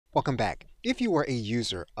Welcome back. If you are a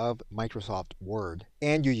user of Microsoft Word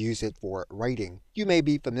and you use it for writing, you may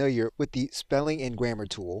be familiar with the spelling and grammar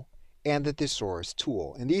tool and the thesaurus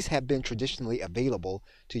tool, and these have been traditionally available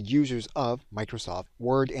to users of Microsoft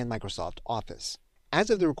Word and Microsoft Office. As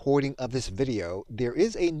of the recording of this video, there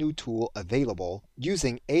is a new tool available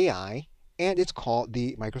using AI, and it's called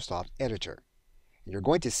the Microsoft Editor. And you're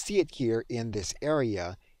going to see it here in this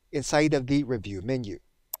area inside of the review menu.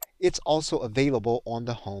 It's also available on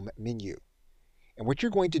the home menu. And what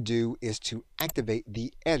you're going to do is to activate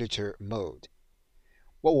the editor mode.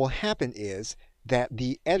 What will happen is that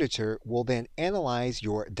the editor will then analyze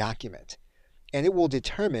your document, and it will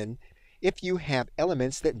determine if you have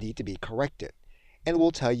elements that need to be corrected, and it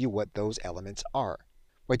will tell you what those elements are.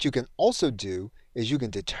 What you can also do is you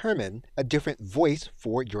can determine a different voice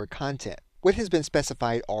for your content. What has been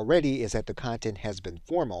specified already is that the content has been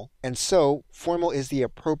formal, and so formal is the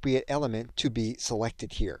appropriate element to be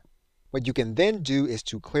selected here. What you can then do is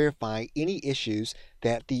to clarify any issues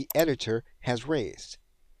that the editor has raised.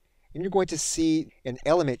 And you're going to see an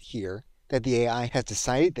element here that the AI has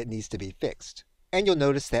decided that needs to be fixed. And you'll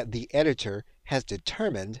notice that the editor has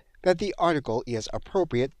determined that the article is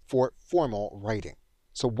appropriate for formal writing.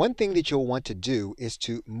 So one thing that you'll want to do is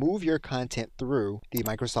to move your content through the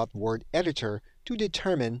Microsoft Word editor to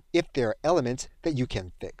determine if there are elements that you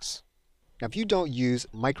can fix. Now, if you don't use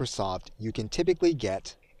Microsoft, you can typically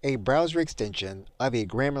get a browser extension of a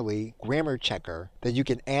Grammarly grammar checker that you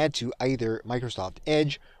can add to either Microsoft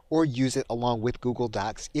Edge or use it along with Google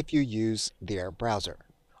Docs if you use their browser.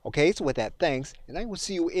 Okay, so with that, thanks, and I will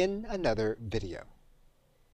see you in another video.